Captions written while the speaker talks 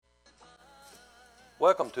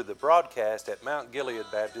Welcome to the broadcast at Mount Gilead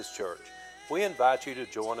Baptist Church. We invite you to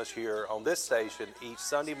join us here on this station each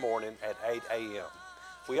Sunday morning at 8 a.m.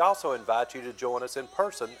 We also invite you to join us in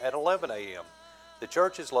person at 11 a.m. The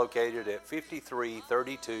church is located at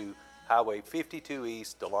 5332 Highway 52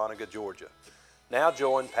 East, Dahlonega, Georgia. Now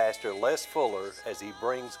join Pastor Les Fuller as he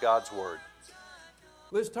brings God's Word.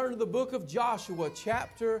 Let's turn to the book of Joshua,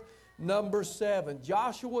 chapter number 7.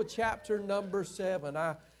 Joshua, chapter number 7.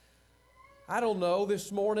 I don't know,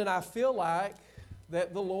 this morning I feel like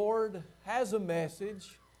that the Lord has a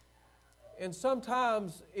message, and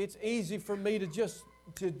sometimes it's easy for me to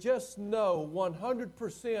just know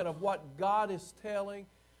 100% of what God is telling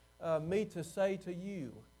me to say to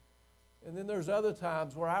you. And then there's other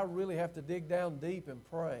times where I really have to dig down deep and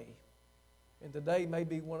pray. And today may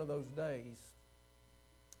be one of those days.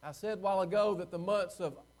 I said a while ago that the months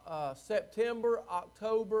of September,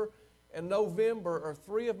 October, and November are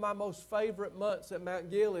three of my most favorite months at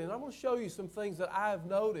Mount Gilead. And I'm going to show you some things that I have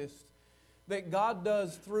noticed that God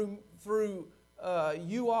does through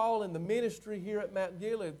you all in the ministry here at Mount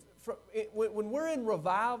Gilead. When we're in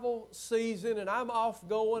revival season and I'm off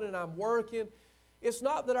going and I'm working, it's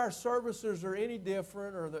not that our services are any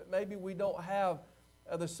different or that maybe we don't have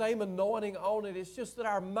the same anointing on it. It's just that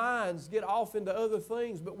our minds get off into other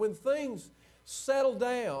things. But when things settle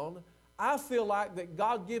down, I feel like that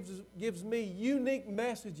God gives me unique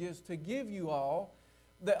messages to give you all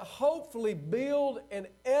that hopefully build and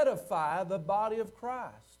edify the body of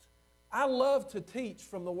Christ. I love to teach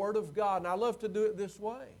from the Word of God, and I love to do it this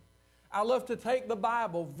way. I love to take the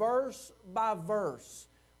Bible verse by verse,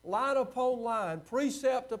 line upon line,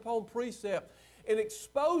 precept upon precept, and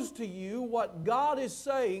expose to you what God is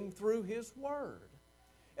saying through His Word.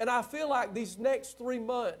 And I feel like these next 3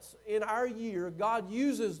 months in our year, God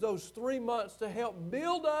uses those 3 months to help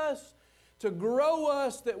build us, to grow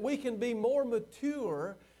us, that we can be more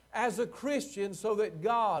mature as a Christian so that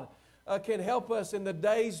God can help us in the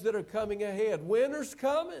days that are coming ahead. Winter's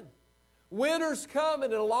coming. Winter's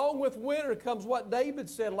coming, and along with winter comes what David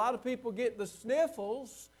said. A lot of people get the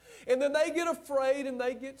sniffles, and then they get afraid and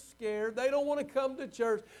they get scared. They don't want to come to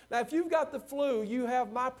church. Now, if you've got the flu, you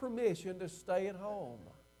have my permission to stay at home.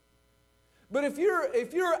 But if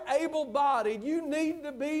you're able-bodied, you need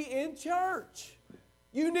to be in church.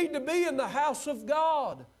 You need to be in the house of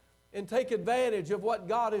God and take advantage of what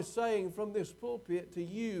God is saying from this pulpit to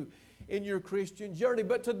you in your Christian journey.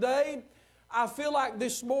 But today, I feel like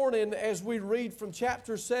this morning as we read from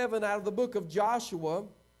chapter 7 out of the book of Joshua,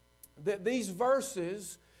 that these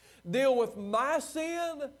verses deal with my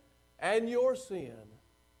sin and your sin.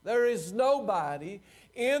 There is nobody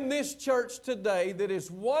in this church today that is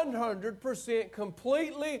 100%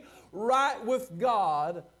 completely right with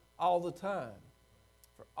God all the time.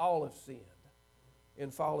 For all have sinned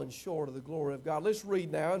and fallen short of the glory of God. Let's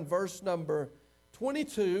read now in verse number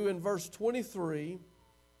 22 and verse 23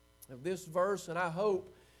 of this verse. And I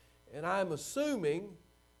hope, and I'm assuming,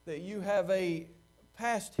 that you have a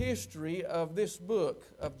past history of this book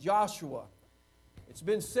of Joshua. It's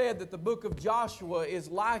been said that the book of Joshua is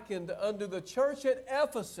likened unto the church at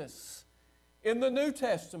Ephesus in the New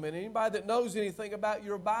Testament. Anybody that knows anything about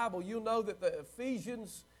your Bible, you'll know that the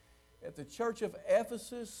Ephesians at the church of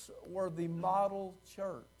Ephesus were the model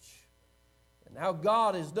church. And how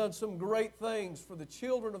God has done some great things for the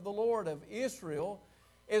children of the Lord of Israel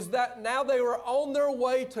is that now they were on their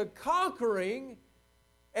way to conquering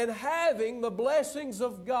and having the blessings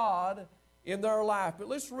of God in their life. But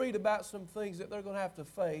let's read about some things that they're going to have to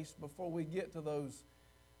face before we get to those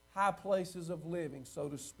high places of living, so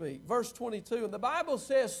to speak. Verse 22, and the Bible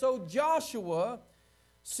says, so Joshua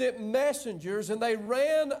sent messengers, and they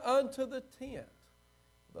ran unto the tent.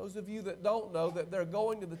 Those of you that don't know, that they're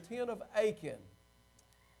going to the tent of Achan.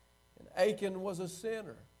 And Achan was a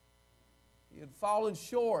sinner. He had fallen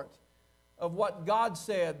short of what God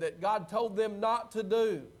said, that God told them not to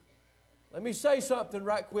do. Let me say something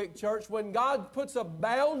right quick, church. When God puts a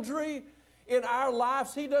boundary in our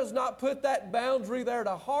lives, He does not put that boundary there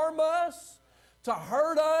to harm us, to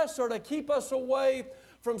hurt us, or to keep us away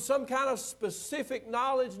from some kind of specific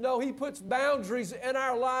knowledge. No, He puts boundaries in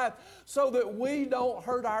our life so that we don't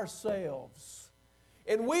hurt ourselves.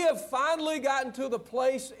 And we have finally gotten to the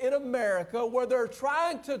place in America where they're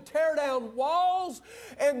trying to tear down walls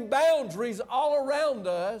and boundaries all around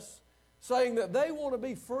us, saying that they want to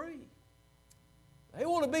be free. They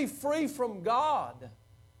want to be free from God,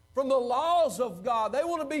 from the laws of God. They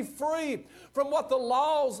want to be free from what the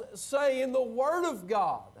laws say in the Word of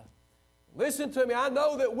God. Listen to me, I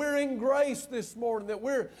know that we're in grace this morning, that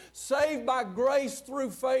we're saved by grace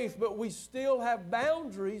through faith, but we still have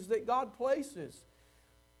boundaries that God places.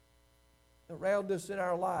 around us in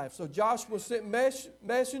our life. So Joshua sent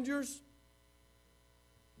messengers.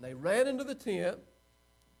 They ran into the tent.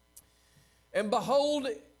 And behold,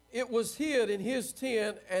 it was hid in his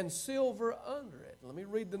tent and silver under it. Let me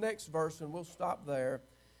read the next verse and we'll stop there.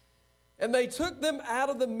 And they took them out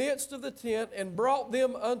of the midst of the tent and brought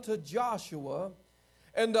them unto Joshua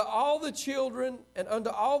and to all the children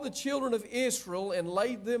of Israel and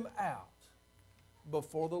laid them out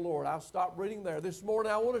before the Lord. I'll stop reading there. This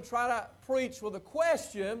morning I want to try to preach with a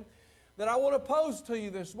question that I want to pose to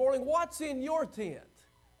you this morning. What's in your tent?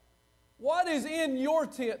 What is in your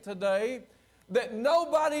tent today that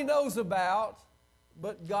nobody knows about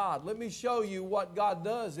but God? Let me show you what God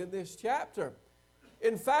does in this chapter.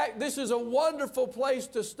 In fact, this is a wonderful place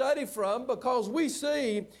to study from because we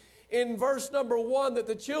see in verse number 1 that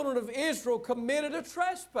the children of Israel committed a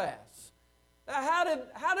trespass. Now,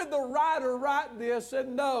 how did the writer write this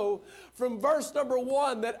and know from verse number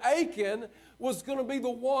 1 that Achan was going to be the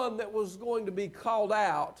one that was going to be called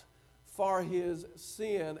out for his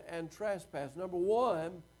sin and trespass? Number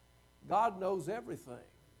 1, God knows everything.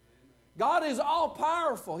 God is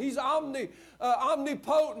all-powerful. He's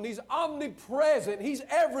omnipotent. He's omnipresent. He's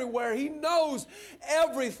everywhere. He knows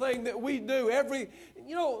everything that we do.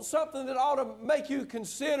 Something that ought to make you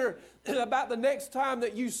consider about the next time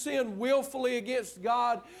that you sin willfully against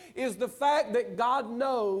God is the fact that God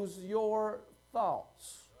knows your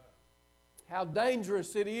thoughts. How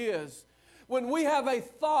dangerous it is when we have a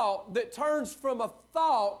thought that turns from a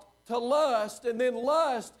thought to lust, and then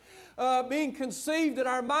lust being conceived in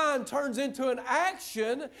our mind turns into an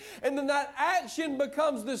action, and then that action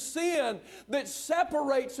becomes the sin that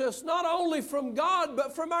separates us not only from God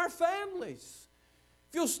but from our families.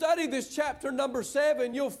 If you'll study this chapter number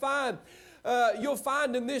 7, you'll find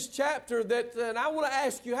in this chapter that, and I want to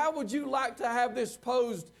ask you, how would you like to have this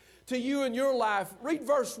posed to you in your life? Read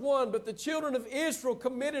verse 1. But the children of Israel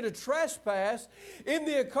committed a trespass in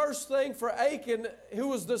the accursed thing for Achan, who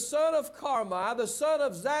was the son of Carmi, the son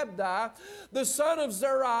of Zabdi, the son of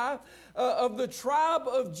Zerai, of the tribe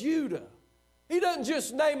of Judah. He doesn't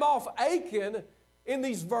just name off Achan in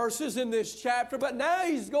these verses in this chapter, but now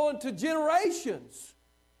he's going to generations.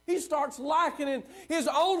 He starts likening his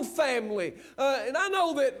own family. And I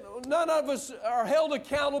know that none of us are held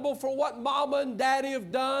accountable for what mama and daddy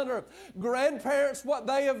have done or grandparents what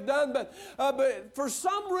they have done. But for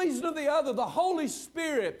some reason or the other, the Holy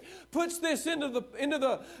Spirit puts this into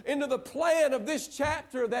the plan of this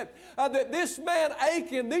chapter that this man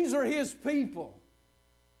Achan, these are his people.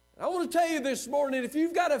 I want to tell you this morning, if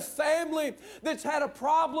you've got a family that's had a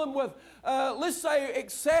problem with, let's say,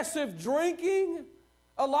 excessive drinking,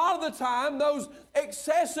 a lot of the time, those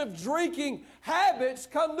excessive drinking habits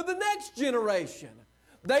come to the next generation.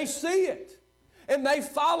 They see it, and they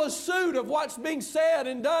follow suit of what's being said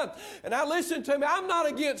and done. And now listen to me, I'm not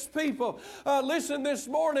against people, listen this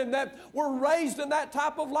morning, that were raised in that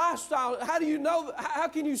type of lifestyle. How do you know? How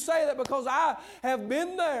can you say that? Because I have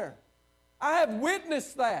been there. I have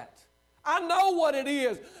witnessed that. I know what it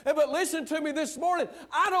is. But listen to me this morning.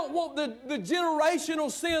 I don't want the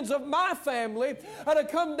generational sins of my family to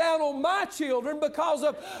come down on my children because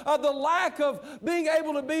of the lack of being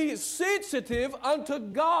able to be sensitive unto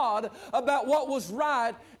God about what was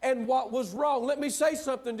right and what was wrong. Let me say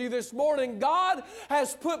something to you this morning. God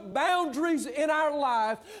has put boundaries in our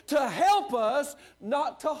life to help us,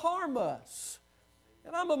 not to harm us.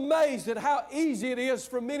 And I'm amazed at how easy it is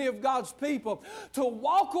for many of God's people to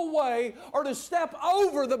walk away or to step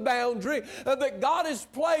over the boundary that God has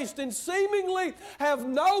placed and seemingly have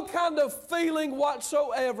no kind of feeling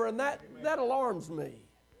whatsoever. And that alarms me.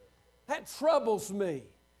 That troubles me.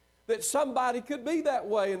 That somebody could be that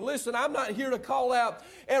way. And listen, I'm not here to call out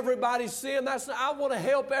everybody's sin. I want to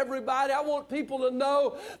help everybody. I want people to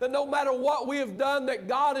know that no matter what we have done, that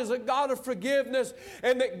God is a God of forgiveness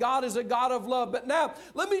and that God is a God of love. But now,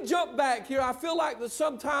 let me jump back here. I feel like that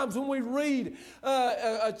sometimes when we read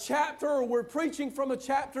a chapter or we're preaching from a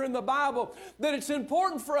chapter in the Bible, that it's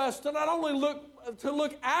important for us to not only look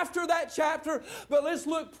after that chapter, but let's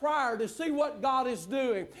look prior to see what God is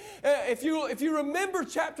doing. If you remember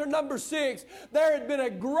chapter number 6, there had been a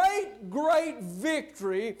great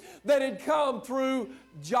victory that had come through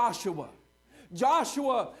Joshua.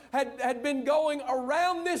 Joshua had been going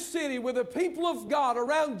around this city with the people of God,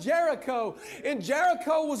 around Jericho. And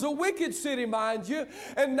Jericho was a wicked city, mind you.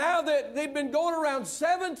 And now that they've been going around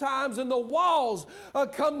 7 times and the walls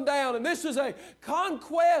come down. And this is a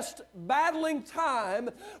conquest battling time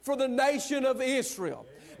for the nation of Israel.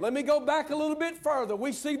 Let me go back a little bit further.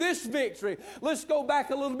 We see this victory. Let's go back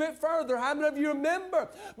a little bit further. How many of you remember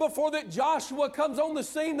before that Joshua comes on the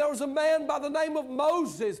scene, there was a man by the name of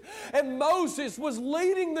Moses. And Moses was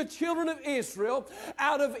leading the children of Israel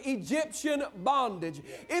out of Egyptian bondage.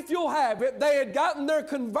 If you'll have it, they had gotten their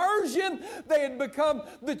conversion. They had become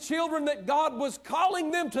the children that God was calling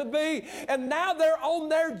them to be. And now they're on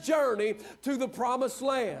their journey to the promised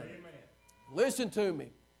land. Amen. Listen to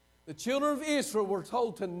me. The children of Israel were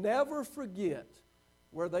told to never forget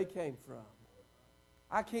where they came from.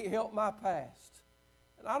 I can't help my past,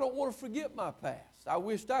 and I don't want to forget my past. I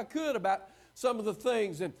wished I could about some of the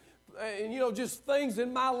things and just things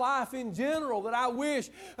in my life in general that I wish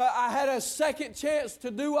I had a second chance to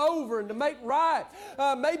do over and to make right.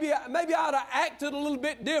 Maybe I'd have acted a little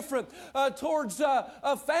bit different towards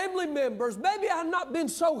family members. Maybe I've not been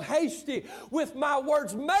so hasty with my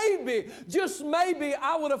words. Maybe, just maybe,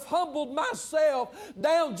 I would have humbled myself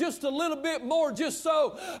down just a little bit more just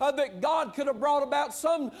so that God could have brought about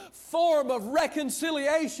some form of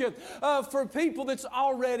reconciliation for people that's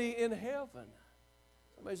already in heaven.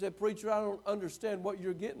 Somebody said, "Preacher, I don't understand what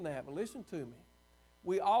you're getting at." But listen to me.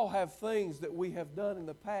 We all have things that we have done in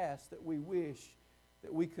the past that we wish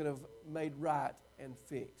that we could have made right and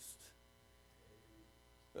fixed.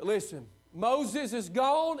 But listen, Moses is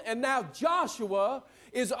gone, and now Joshua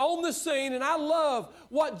is on the scene, and I love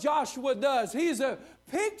what Joshua does. He's a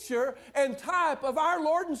picture and type of our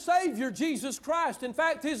Lord and Savior, Jesus Christ. In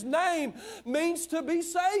fact, His name means to be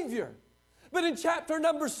Savior. But in chapter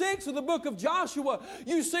number 6 of the book of Joshua,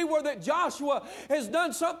 you see where that Joshua has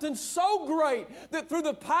done something so great that through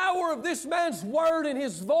the power of this man's word and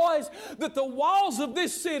his voice, that the walls of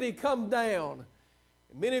this city come down.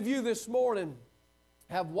 And many of you this morning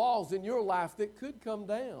have walls in your life that could come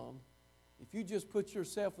down if you just put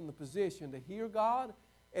yourself in the position to hear God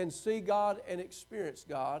and see God and experience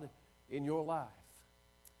God in your life.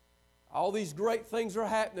 All these great things are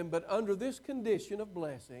happening, but under this condition of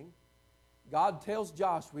blessing, God tells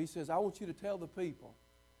Joshua, He says, "I want you to tell the people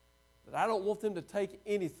that I don't want them to take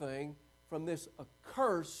anything from this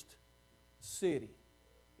accursed city."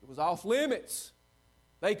 It was off limits.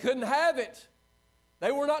 They couldn't have it.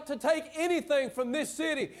 They were not to take anything from this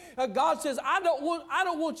city. God says, I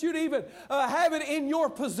don't want you to even have it in your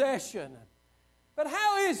possession. But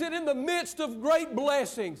how is it in the midst of great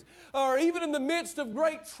blessings, or even in the midst of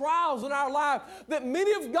great trials in our life, that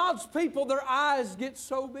many of God's people, their eyes get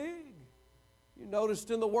so big? You noticed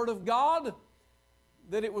in the Word of God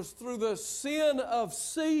that it was through the sin of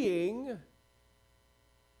seeing.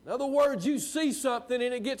 In other words, you see something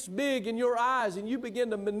and it gets big in your eyes and you begin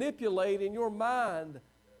to manipulate in your mind.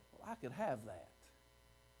 Well, I could have that.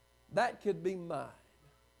 That could be mine.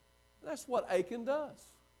 That's what Achan does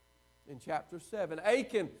in chapter 7.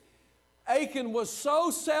 Achan was so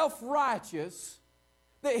self-righteous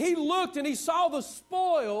that he looked and he saw the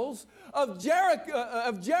spoils of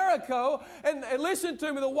Jericho. And listen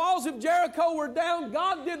to me, the walls of Jericho were down.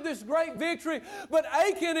 God did this great victory. But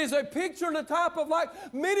Achan is a picture and a type of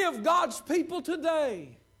like many of God's people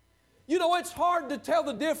today. You know, it's hard to tell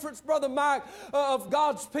the difference, Brother Mike, of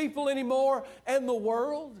God's people anymore and the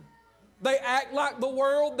world. They act like the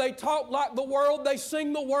world. They talk like the world. They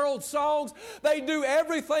sing the world songs. They do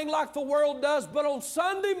everything like the world does. But on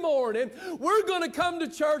Sunday morning, we're going to come to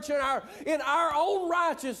church in our own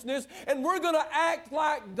righteousness, and we're going to act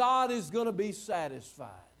like God is going to be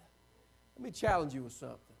satisfied. Let me challenge you with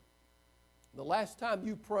something. The last time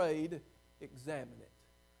you prayed, examine it.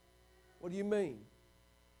 What do you mean?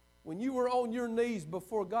 When you were on your knees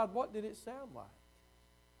before God, what did it sound like?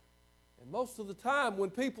 And most of the time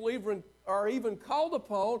when people are even called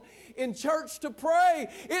upon in church to pray,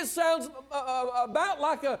 it sounds about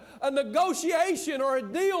like a negotiation or a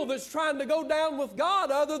deal that's trying to go down with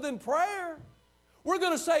God other than prayer. We're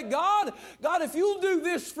going to say, God, if you'll do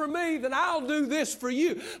this for me, then I'll do this for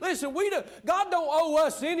you. Listen, God don't owe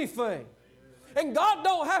us anything. And God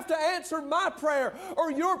don't have to answer my prayer or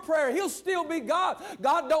your prayer. He'll still be God.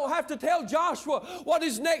 God don't have to tell Joshua what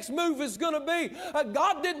his next move is going to be.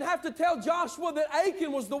 God didn't have to tell Joshua that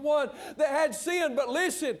Achan was the one that had sinned. But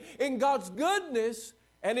listen, in God's goodness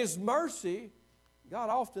and His mercy, God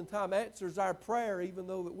oftentimes answers our prayer even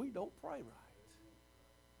though that we don't pray right.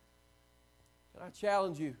 Can I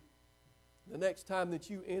challenge you, the next time that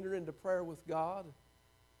you enter into prayer with God,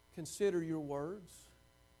 consider your words.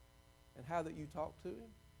 and how that you talk to Him?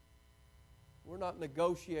 We're not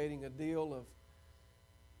negotiating a deal of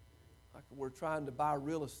like we're trying to buy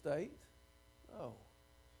real estate. No.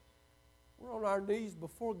 We're on our knees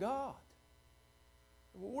before God.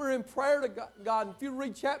 We're in prayer to God. And if you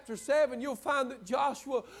read chapter 7, you'll find that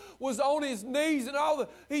Joshua was on his knees and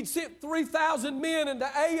he'd sent 3,000 men into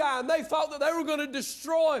Ai, and they thought that they were going to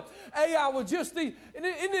destroy Ai. Was just isn't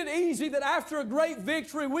it easy that after a great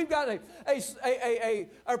victory, we've got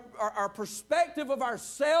our perspective of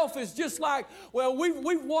ourselves is just like, well,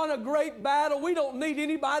 we've won a great battle. We don't need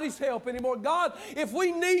anybody's help anymore. God, if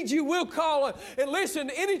we need you, we'll call it. And listen,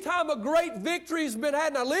 anytime a great victory has been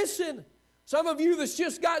had, now listen, some of you that's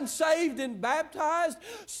just gotten saved and baptized,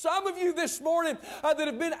 some of you this morning that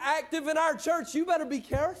have been active in our church, you better be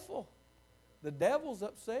careful. The devil's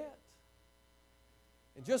upset.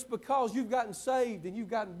 And just because you've gotten saved and you've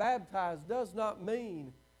gotten baptized does not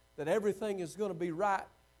mean that everything is going to be right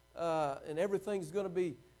and everything's going to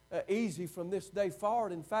be easy from this day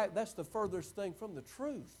forward. In fact, that's the furthest thing from the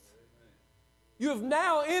truth. You have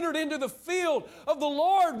now entered into the field of the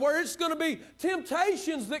Lord where it's going to be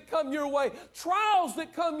temptations that come your way, trials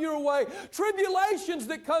that come your way, tribulations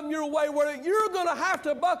that come your way, where you're going to have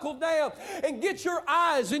to buckle down and get your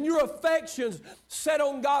eyes and your affections set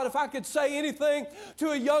on God. If I could say anything to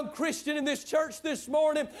a young Christian in this church this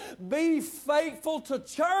morning, be faithful to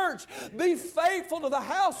church. Be faithful to the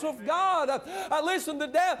house of God. Listen, the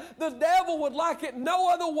devil would like it no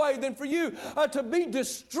other way than for you to be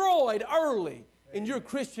destroyed early in your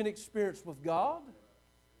Christian experience with God.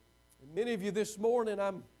 And many of you this morning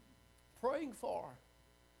I'm praying for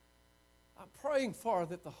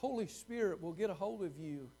that the Holy Spirit will get a hold of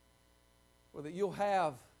you, or that you'll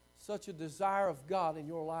have such a desire of God in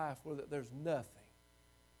your life where that there's nothing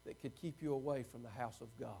that could keep you away from the house of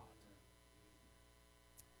God.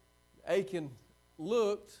 Achan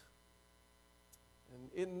looked,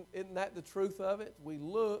 and isn't that the truth of it? We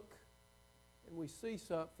look and we see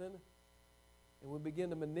something, and we begin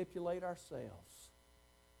to manipulate ourselves.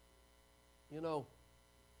 You know,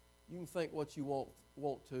 you can think what you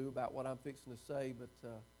want to about what I'm fixing to say, but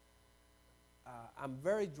I'm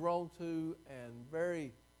very drawn to and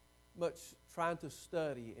very much trying to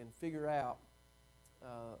study and figure out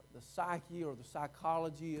the psyche or the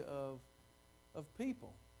psychology of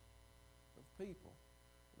people.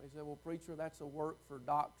 They say, well, preacher, that's a work for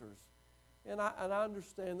doctors. And I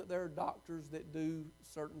understand that there are doctors that do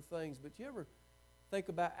certain things, but you ever think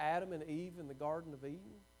about Adam and Eve in the Garden of Eden?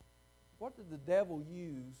 What did the devil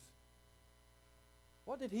use?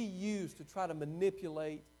 What did he use to try to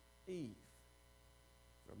manipulate Eve?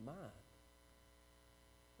 Their mind.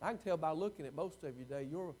 I can tell by looking at most of you today,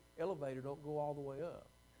 your elevator don't go all the way up.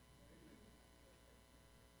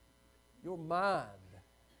 Your mind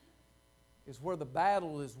is where the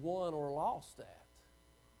battle is won or lost at.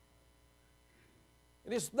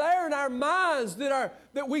 And it's there in our minds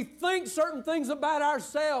that we think certain things about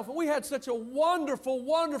ourselves. And we had such a wonderful,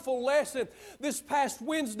 wonderful lesson this past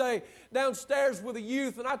Wednesday downstairs with the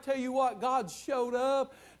youth. And I tell you what, God showed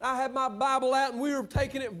up. I had my Bible out and we were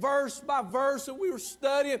taking it verse by verse and we were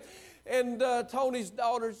studying. And Tony's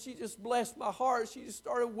daughter, she just blessed my heart. She just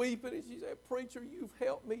started weeping and she said, preacher, you've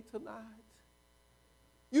helped me tonight.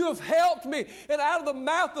 You have helped me. And out of the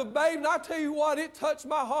mouth of babes, and I tell you what, it touched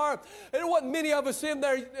my heart. And there wasn't many of us in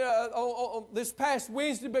there on this past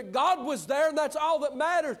Wednesday, but God was there, and that's all that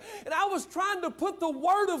matters. And I was trying to put the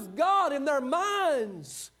Word of God in their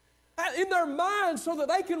minds. So that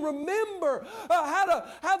they can remember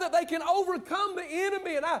how that they can overcome the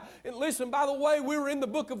enemy. And listen, by the way, we were in the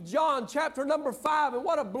book of John, chapter number 5, and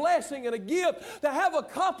what a blessing and a gift to have a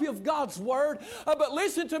copy of God's Word. But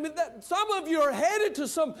listen to me, that some of you are headed to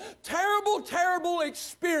some terrible, terrible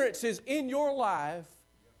experiences in your life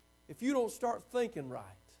if you don't start thinking right.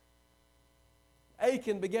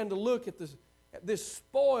 Achan began to look at this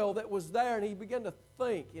spoil that was there, and he began to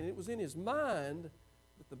think, and it was in his mind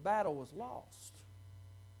that the battle was lost.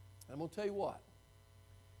 I'm going to tell you what,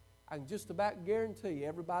 I can just about guarantee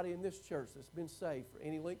everybody in this church that's been saved for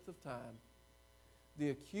any length of time,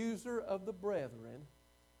 the accuser of the brethren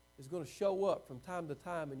is going to show up from time to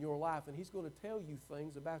time in your life, and he's going to tell you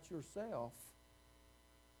things about yourself.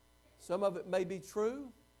 Some of it may be true,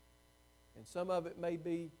 and some of it may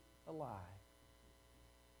be a lie.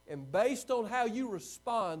 And based on how you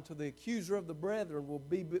respond to the accuser of the brethren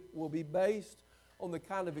will be based on the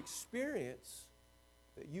kind of experience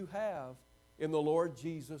that you have in the Lord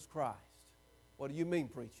Jesus Christ. What do you mean,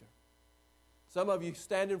 preacher? Some of you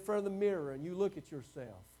stand in front of the mirror and you look at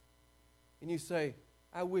yourself and you say,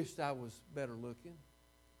 I wished I was better looking.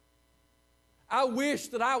 I wish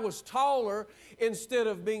that I was taller instead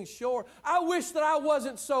of being short. I wish that I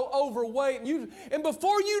wasn't so overweight. And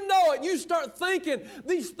before you know it, you start thinking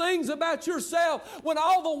these things about yourself, when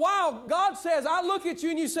all the while God says, I look at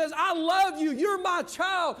you and He says, I love you. You're my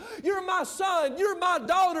child. You're my son. You're my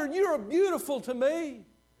daughter. And you're beautiful to me.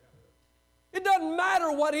 It doesn't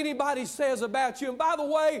matter what anybody says about you. And by the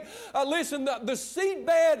way, listen, the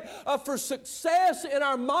seedbed for success in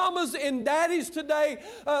our mamas and daddies today,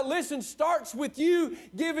 listen, starts with you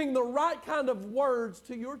giving the right kind of words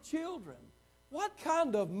to your children. What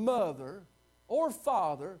kind of mother or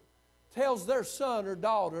father tells their son or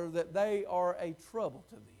daughter that they are a trouble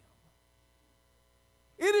to them?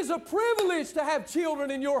 It is a privilege to have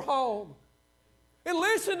children in your home. And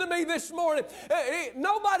listen to me this morning.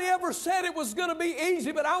 Nobody ever said it was going to be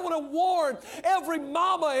easy, but I want to warn every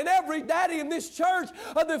mama and every daddy in this church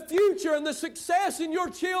of the future and the success in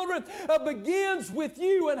your children begins with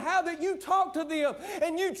you and how that you talk to them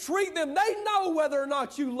and you treat them. They know whether or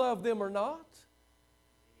not you love them or not.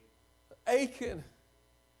 Achan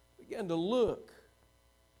began to look.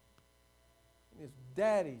 And his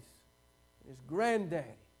daddies and his granddaddy,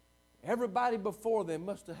 everybody before them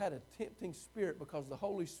must have had a tempting spirit, because the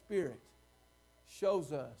Holy Spirit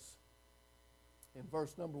shows us in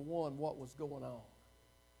verse number 1 what was going on.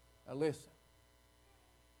 Now listen.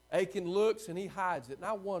 Achan looks and he hides it. And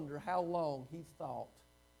I wonder how long he thought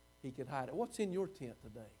he could hide it. What's in your tent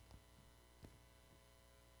today?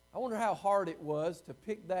 I wonder how hard it was to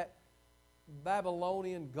pick that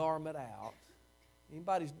Babylonian garment out.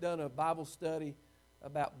 Anybody's done a Bible study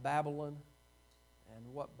about Babylon?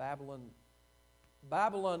 And what Babylon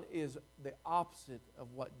is the opposite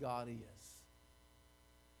of what God is.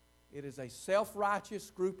 It is a self-righteous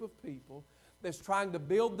group of people that's trying to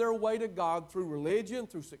build their way to God through religion,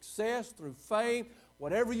 through success, through fame,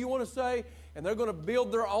 whatever you want to say, and they're going to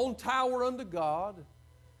build their own tower unto God.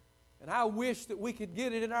 And I wish that we could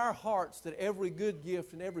get it in our hearts that every good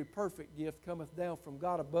gift and every perfect gift cometh down from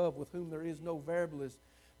God above, with whom there is no variableness,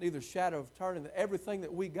 neither shadow of turning, that everything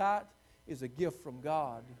that we got is a gift from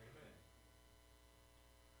God.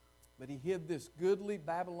 But he hid this goodly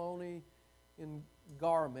Babylonian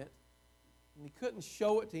garment, and he couldn't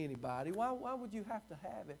show it to anybody. Why would you have to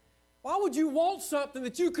have it? Why would you want something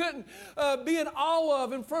that you couldn't be in awe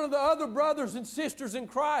of in front of the other brothers and sisters in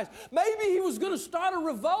Christ? Maybe he was going to start a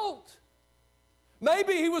revolt.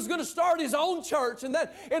 Maybe he was going to start his own church. And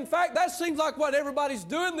that, in fact, that seems like what everybody's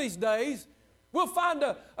doing these days. We'll find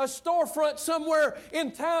a storefront somewhere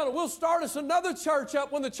in town, and we'll start us another church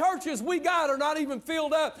up when the churches we got are not even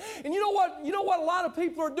filled up. And you know what? You know what a lot of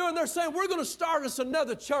people are doing? They're saying, we're going to start us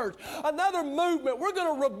another church, another movement. We're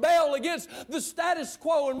going to rebel against the status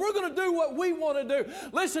quo, and we're going to do what we want to do.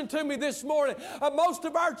 Listen to me this morning. Most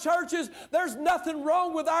of our churches, there's nothing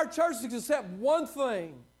wrong with our churches except one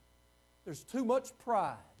thing. There's too much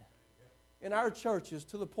pride in our churches,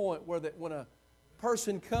 to the point where that when a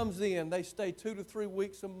person comes in, they stay 2 to 3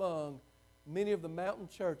 weeks among many of the mountain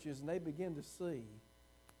churches, and they begin to see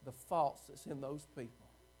the faults that's in those people.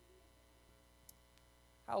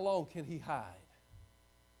 How long can he hide?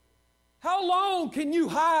 How long can you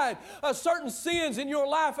hide certain sins in your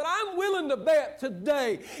life? And I'm willing to bet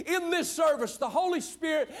today in this service the Holy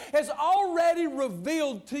Spirit has already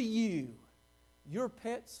revealed to you your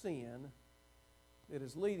pet sin that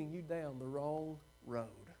is leading you down the wrong road.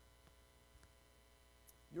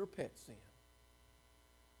 Your pet sin.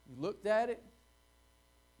 You looked at it,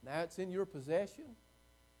 now it's in your possession,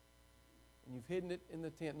 and you've hidden it in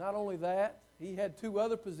the tent. Not only that, he had 2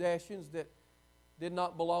 other possessions that did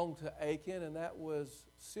not belong to Achan, and that was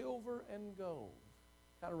silver and gold.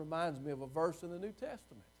 Kind of reminds me of a verse in the New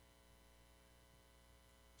Testament.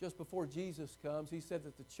 Just before Jesus comes, he said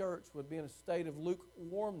that the church would be in a state of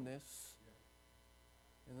lukewarmness,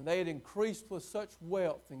 and they had increased with such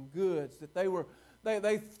wealth and goods that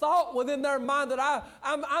they thought within their mind that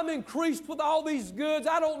I'm increased with all these goods.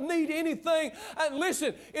 I don't need anything. And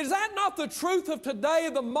listen, is that not the truth of today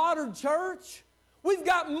of the modern church? We've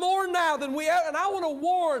got more now than we ever. And I want to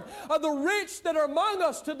warn the rich that are among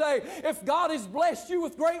us today. If God has blessed you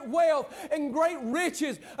with great wealth and great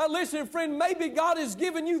riches, listen, friend, maybe God has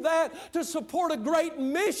given you that to support a great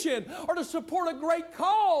mission or to support a great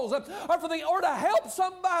cause or to help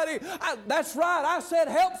somebody. That's right, I said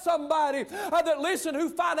help somebody who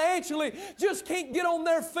financially just can't get on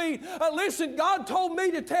their feet. Listen, God told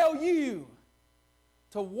me to tell you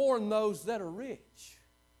to warn those that are rich.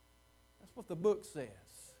 That's what the book says,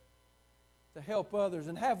 to help others.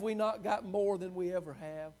 And have we not got more than we ever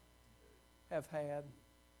have had?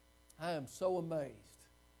 I am so amazed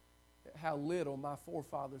at how little my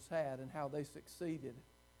forefathers had and how they succeeded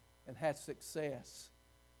and had success.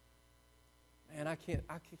 Man, I can't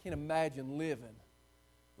imagine living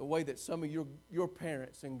the way that some of your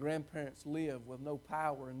parents and grandparents lived with no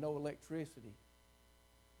power and no electricity.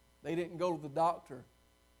 They didn't go to the doctor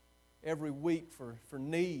every week for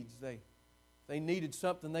needs. They needed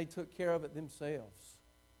something, they took care of it themselves.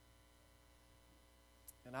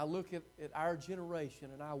 And I look at our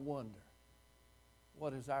generation and I wonder,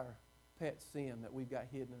 what is our pet sin that we've got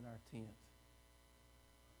hidden in our tent?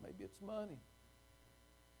 Maybe it's money.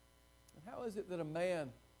 And how is it that a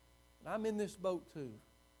man, and I'm in this boat too,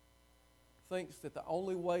 thinks that the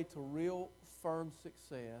only way to real firm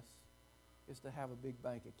success is to have a big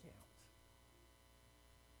bank account?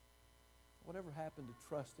 Whatever happened to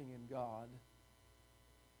trusting in God?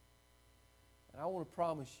 And I want to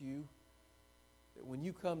promise you that when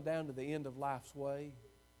you come down to the end of life's way,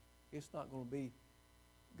 it's not going to be,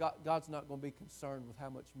 God's not going to be concerned with how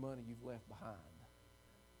much money you've left behind.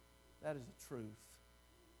 That is the truth.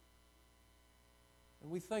 And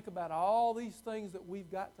we think about all these things that we've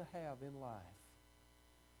got to have in life.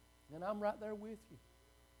 And I'm right there with you.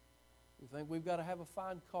 We think we've got to have a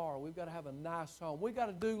fine car. We've got to have a nice home. We've got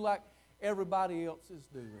to do like everybody else is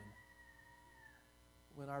doing.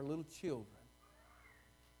 When our little children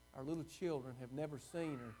have never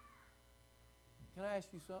seen her. Can I ask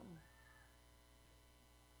you something?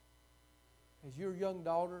 Has your young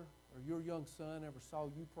daughter or your young son ever saw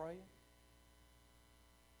you praying?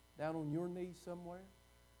 Down on your knees somewhere?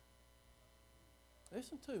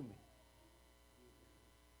 Listen to me.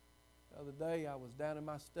 The other day I was down in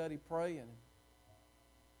my study praying,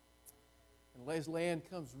 and Leslie Ann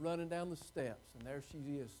comes running down the steps, and there she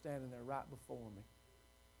is standing there right before me.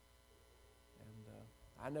 And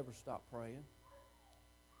I never stopped praying.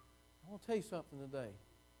 I want to tell you something today.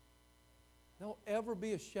 Don't ever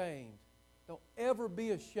be ashamed. Don't ever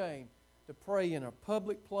be ashamed to pray in a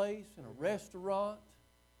public place, in a restaurant,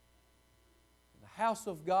 in the house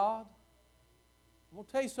of God. I'm going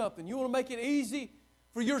to tell you something. You want to make it easy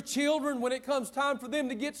for your children when it comes time for them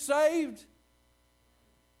to get saved?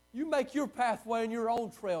 You make your pathway and your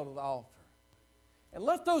own trail to the altar. And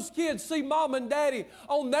let those kids see mom and daddy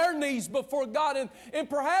on their knees before God. And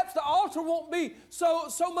perhaps the altar won't be so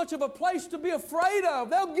much of a place to be afraid of.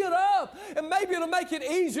 They'll get up, and maybe it'll make it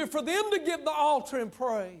easier for them to get to the altar and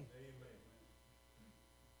pray.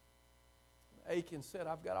 Amen. Achan said,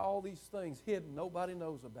 I've got all these things hidden. Nobody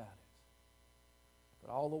knows about it. But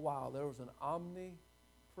all the while, there was an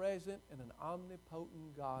omnipresent and an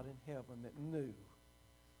omnipotent God in heaven that knew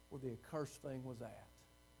where the accursed thing was at.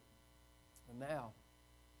 And now,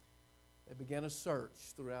 they began a search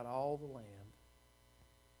throughout all the land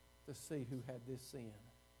to see who had this sin.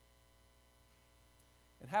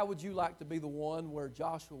 And how would you like to be the one where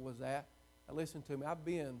Joshua was at? Now listen to me, I've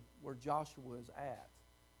been where Joshua is at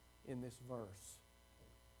in this verse.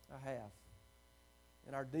 I have.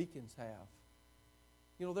 And our deacons have.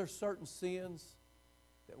 You know, there's certain sins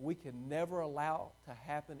that we can never allow to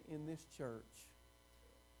happen in this church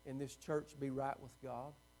be right with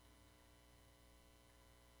God.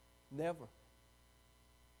 Never.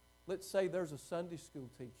 Let's say there's a Sunday school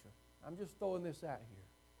teacher. I'm just throwing this out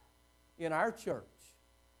here. In our church.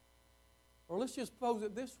 Or let's just pose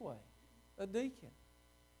it this way. A deacon.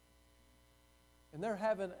 And they're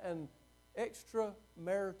having an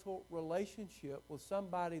extramarital relationship with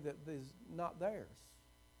somebody that is not theirs.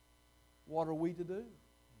 What are we to do?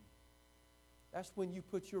 That's when you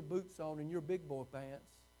put your boots on and your big boy pants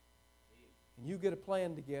and you get a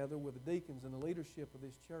plan together with the deacons and the leadership of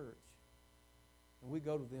this church, and we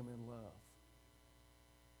go to them in love.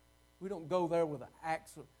 We don't go there with an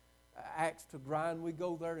axe to grind. We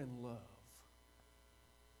go there in love.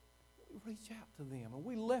 We reach out to them and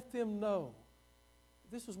we let them know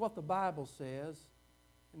this is what the Bible says,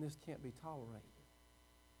 and this can't be tolerated.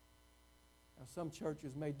 Now, some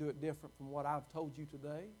churches may do it different from what I've told you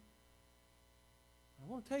today. I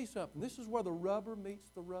want to tell you something. This is where the rubber meets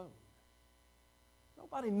the road.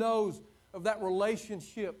 Nobody knows of that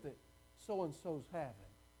relationship that so-and-so's having.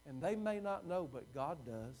 And they may not know, but God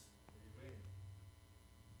does. Amen.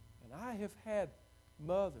 And I have had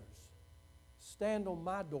mothers stand on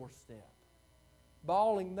my doorstep,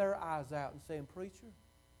 bawling their eyes out and saying, Preacher,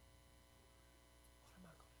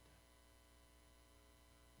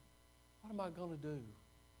 what am I going to do?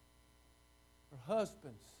 Or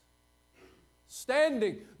husbands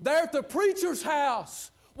standing there at the preacher's house,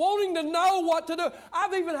 wanting to know what to do.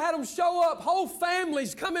 I've even had them show up, whole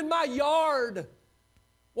families come in my yard,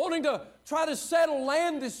 wanting to try to settle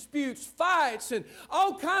land disputes, fights, and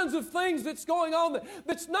all kinds of things that's going on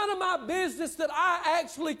that's none of my business, that I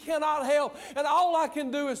actually cannot help. And all I can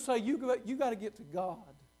do is say, you got to get to God.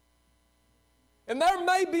 And there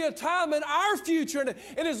may be a time in our future,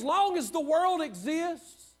 and as long as the world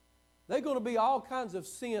exists, there are going to be all kinds of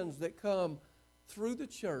sins that come through the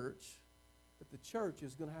church that the church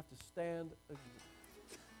is going to have to stand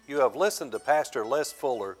against. You have listened to Pastor Les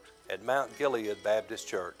Fuller at Mount Gilead Baptist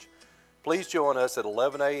Church. Please join us at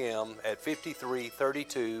 11 a.m. at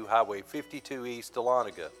 5332 Highway 52 East,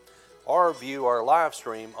 Dahlonega, or view our live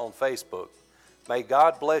stream on Facebook. May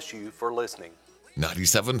God bless you for listening.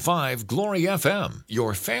 97.5 Glory FM,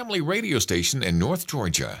 your family radio station in North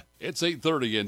Georgia. It's 8:30 and